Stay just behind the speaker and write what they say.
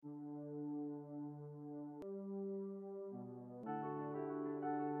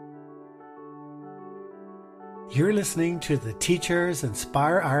You're listening to the Teachers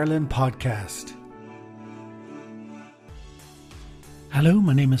Inspire Ireland podcast. Hello,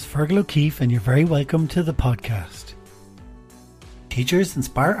 my name is Fergal O'Keefe and you're very welcome to the podcast. Teachers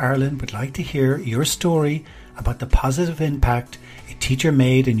Inspire Ireland would like to hear your story about the positive impact a teacher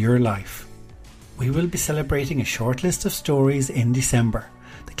made in your life. We will be celebrating a short list of stories in December.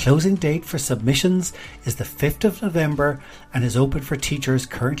 The closing date for submissions is the 5th of November and is open for teachers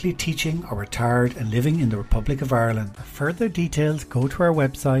currently teaching or retired and living in the Republic of Ireland. For further details, go to our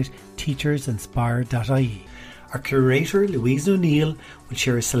website teachersinspire.ie. Our curator, Louise O'Neill, will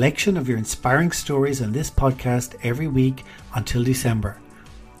share a selection of your inspiring stories on this podcast every week until December.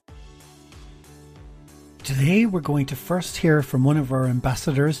 Today we're going to first hear from one of our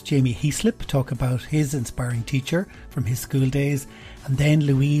ambassadors, Jamie Heaslip, talk about his inspiring teacher from his school days, and then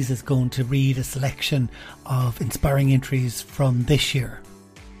Louise is going to read a selection of inspiring entries from this year.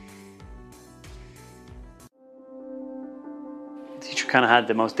 The teacher kind of had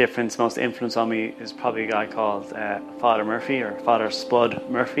the most influence on me is probably a guy called Father Murphy, or Father Spud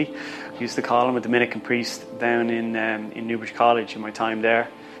Murphy. We used to call him a Dominican priest down in Newbridge College in my time there.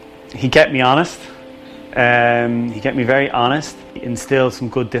 He kept me honest. He kept me very honest. He instilled some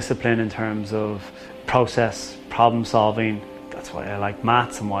good discipline in terms of process, problem solving. That's why I like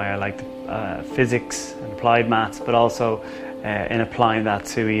maths and why I like physics and applied maths, but also in applying that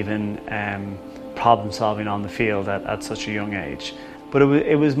to even problem solving on the field at such a young age. But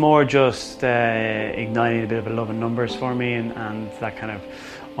it was more just igniting a bit of a love of numbers for me and that kind of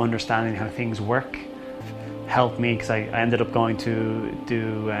understanding how things work. Helped me because I ended up going to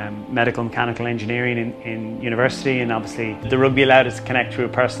do medical mechanical engineering in university, and obviously the rugby allowed us to connect through a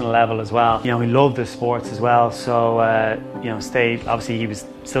personal level as well. You know, he loved the sports as well, so stayed. Obviously, he was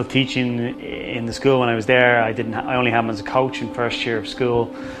still teaching in the school when I was there. I only had him as a coach in first year of school,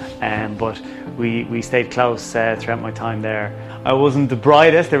 but we stayed close throughout my time there. I wasn't the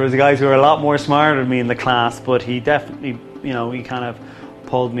brightest. There was guys who were a lot more smarter than me in the class, but he definitely, he kind of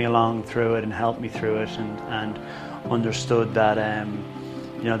pulled me along through it and helped me through it, and understood that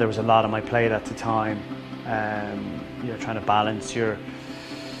there was a lot on my plate at the time. Trying to balance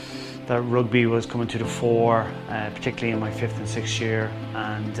that rugby was coming to the fore, particularly in my 5th and 6th year,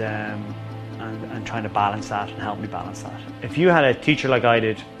 and trying to balance that and help me balance that. If you had a teacher like I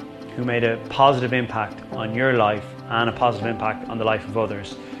did who made a positive impact on your life and a positive impact on the life of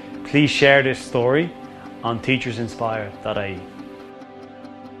others, please share this story on teachersinspire.ie.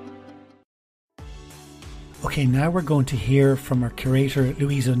 Okay, now we're going to hear from our curator,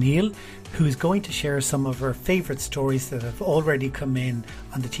 Louise O'Neill, who is going to share some of her favourite stories that have already come in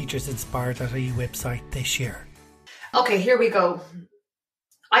on the teachersinspire.ie website this year. Okay, here we go.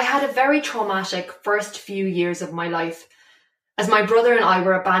 I had a very traumatic first few years of my life, as my brother and I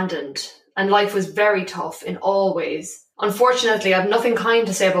were abandoned, and life was very tough in all ways. Unfortunately, I have nothing kind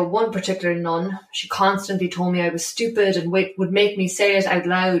to say about one particular nun. She constantly told me I was stupid and would make me say it out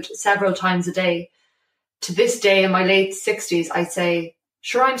loud several times a day. To this day, in my late 60s, I say,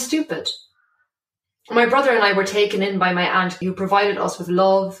 sure, I'm stupid. My brother and I were taken in by my aunt, who provided us with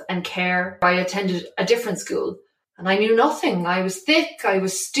love and care. I attended a different school and I knew nothing. I was thick, I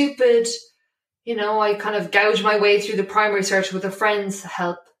was stupid. I kind of gouged my way through the primary search with a friend's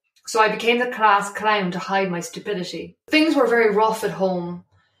help. So I became the class clown to hide my stupidity. Things were very rough at home,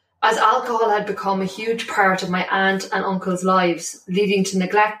 as alcohol had become a huge part of my aunt and uncle's lives, leading to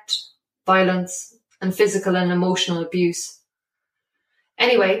neglect, violence, and physical and emotional abuse.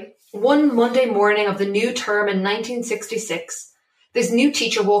 Anyway, one Monday morning of the new term in 1966, this new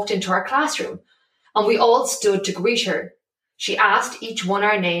teacher walked into our classroom and we all stood to greet her. She asked each one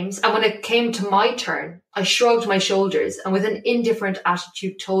our names, and when it came to my turn, I shrugged my shoulders and with an indifferent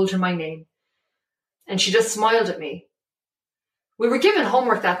attitude told her my name. And she just smiled at me. We were given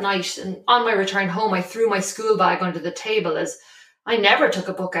homework that night, and on my return home I threw my school bag under the table, as I never took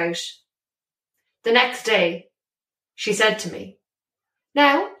a book out. The next day, she said to me,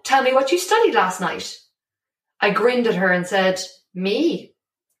 "Now, tell me what you studied last night." I grinned at her and said, "Me?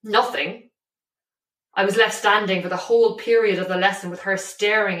 Nothing." I was left standing for the whole period of the lesson with her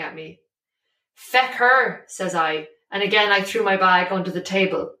staring at me. "Feck her," says I, and again I threw my bag under the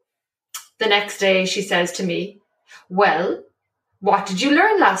table. The next day, she says to me, "Well, what did you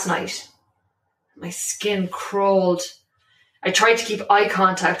learn last night?" My skin crawled. I tried to keep eye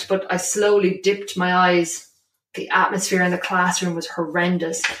contact, but I slowly dipped my eyes. The atmosphere in the classroom was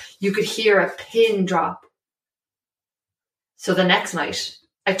horrendous. You could hear a pin drop. So the next night,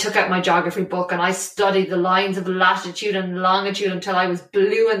 I took out my geography book and I studied the lines of latitude and longitude until I was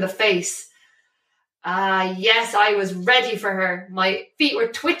blue in the face. Yes, I was ready for her. My feet were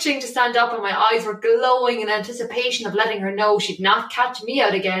twitching to stand up and my eyes were glowing in anticipation of letting her know she'd not catch me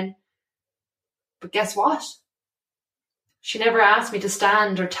out again. But guess what? She never asked me to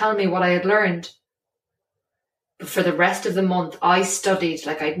stand or tell me what I had learned. But for the rest of the month, I studied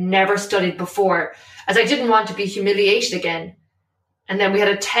like I'd never studied before, as I didn't want to be humiliated again. And then we had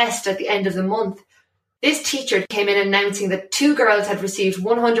a test at the end of the month. This teacher came in announcing that 2 girls had received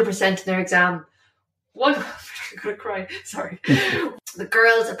 100% in their exam. I'm going to cry, sorry. The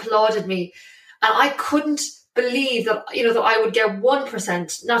girls applauded me, and I couldn't believe that, that I would get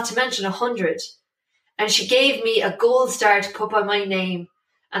 1%, not to mention 100. And she gave me a gold star to put by my name,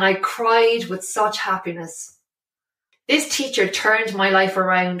 and I cried with such happiness. This teacher turned my life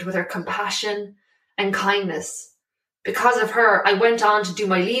around with her compassion and kindness. Because of her, I went on to do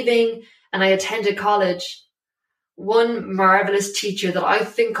my leaving and I attended college. One marvellous teacher that I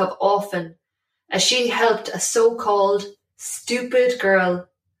think of often, as she helped a so-called stupid girl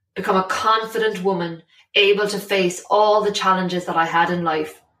become a confident woman able to face all the challenges that I had in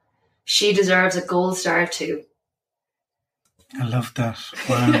life. She deserves a gold star too. I love that.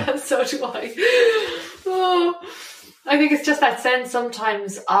 Wow. Yeah, so do I. Oh, I think it's just that sense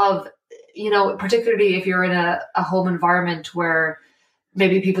sometimes of, particularly if you're in a home environment where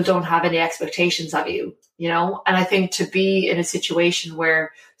maybe people don't have any expectations of you, and I think to be in a situation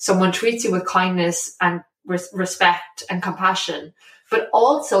where someone treats you with kindness and respect and compassion, but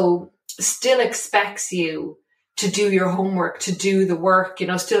also still expects you to do your homework, to do the work,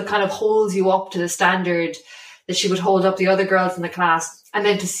 still kind of holds you up to the standard that she would hold up the other girls in the class. And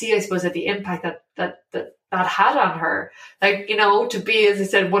then to see, I suppose, that the impact that had on her, like, to be, as I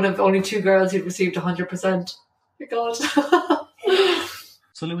said, one of only 2 girls who'd received 100%. My God.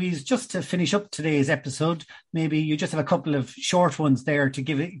 So Louise, just to finish up today's episode, maybe you just have a couple of short ones there to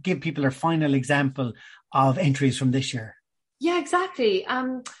give people a final example of entries from this year. Yeah, exactly.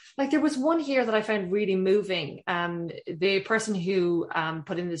 There was one here that I found really moving. The person who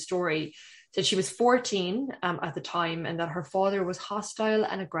put in the story said she was 14 at the time, and that her father was hostile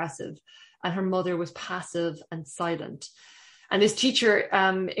and aggressive, and her mother was passive and silent. And this teacher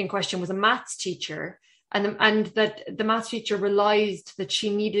in question was a maths teacher, and that the maths teacher realized that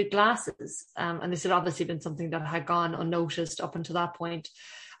she needed glasses. And this had obviously been something that had gone unnoticed up until that point.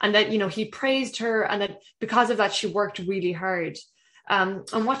 And that, he praised her, and that because of that, she worked really hard.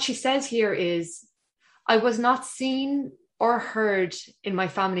 And what she says here is, I was not seen or heard in my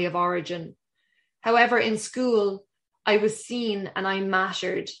family of origin. However, in school, I was seen and I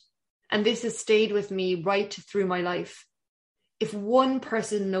mattered. And this has stayed with me right through my life. If one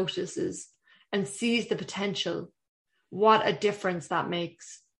person notices and sees the potential, what a difference that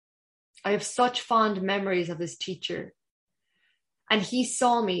makes. I have such fond memories of this teacher. And he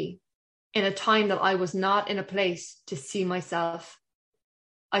saw me in a time that I was not in a place to see myself.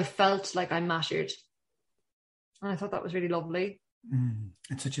 I felt like I mattered. And I thought that was really lovely.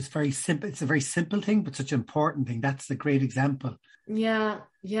 It's very simple. It's a very simple thing, but such an important thing. That's a great example. Yeah.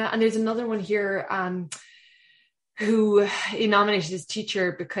 And there's another one here who he nominated his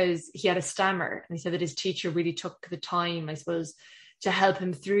teacher because he had a stammer. And he said that his teacher really took the time, I suppose, to help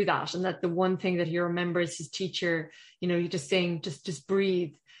him through that. And that the one thing that he remembers his teacher, you just saying, just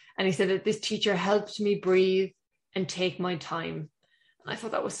breathe. And he said that this teacher helped me breathe and take my time. And I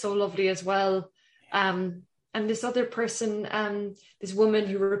thought that was so lovely as well. And this other person, this woman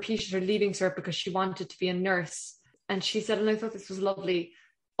who repeated her leaving cert because she wanted to be a nurse. And she said, and I thought this was lovely,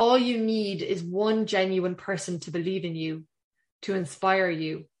 all you need is one genuine person to believe in you, to inspire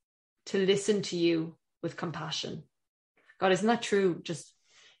you, to listen to you with compassion. God, isn't that true just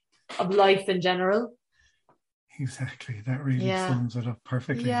of life in general? Exactly. That really sums it up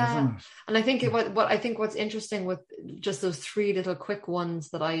perfectly, doesn't it? And I think what's interesting with just those 3 little quick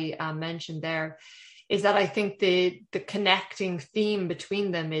ones that I mentioned there is that I think the connecting theme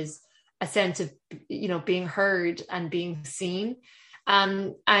between them is a sense of, being heard and being seen.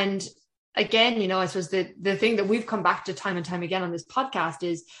 And again, I suppose the thing that we've come back to time and time again on this podcast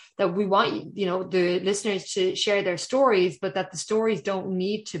is that we want, the listeners to share their stories, but that the stories don't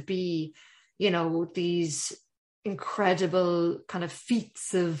need to be, these incredible kind of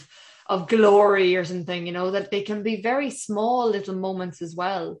feats of glory or something, that they can be very small little moments as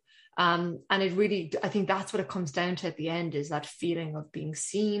well. And it really, I think that's what it comes down to at the end, is that feeling of being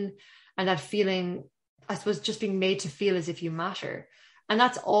seen and that feeling, I suppose, just being made to feel as if you matter. And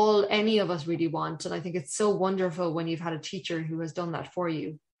that's all any of us really want. And I think it's so wonderful when you've had a teacher who has done that for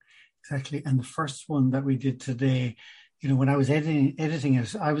you. Exactly. And the first one that we did today, when I was editing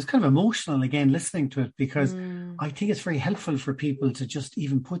it, I was kind of emotional again listening to it, because I think it's very helpful for people to just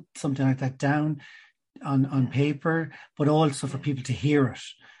even put something like that down, on paper, but also for people to hear it,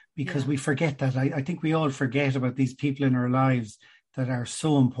 because we forget that. I think we all forget about these people in our lives that are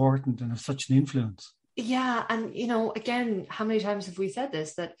so important and have such an influence. Yeah. And, again, how many times have we said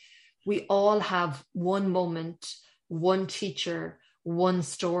this, that we all have one moment, one teacher, one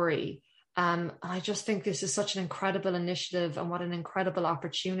story. I just think this is such an incredible initiative, and what an incredible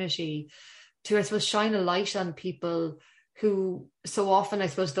opportunity to, I suppose, shine a light on people who so often, I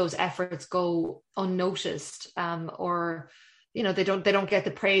suppose, those efforts go unnoticed, or they don't get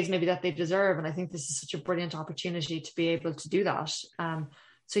the praise maybe that they deserve. And I think this is such a brilliant opportunity to be able to do that.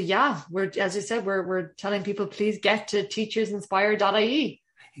 So yeah, as I said, we're telling people, please get to teachersinspire.ie.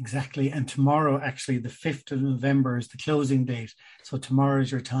 Exactly. And tomorrow, actually, the 5th of November is the closing date. So tomorrow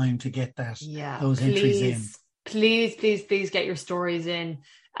is your time to get those entries in. Please get your stories in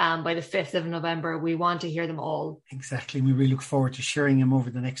by the 5th of November. We want to hear them all. Exactly. We really look forward to sharing them over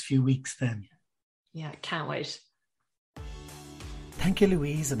the next few weeks then. Yeah, can't wait. Thank you,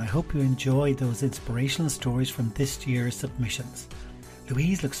 Louise, and I hope you enjoyed those inspirational stories from this year's submissions.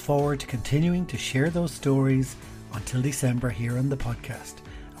 Louise looks forward to continuing to share those stories until December here on the podcast.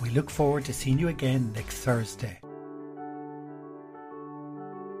 We look forward to seeing you again next Thursday.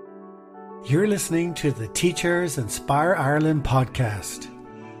 You're listening to the Teachers Inspire Ireland podcast.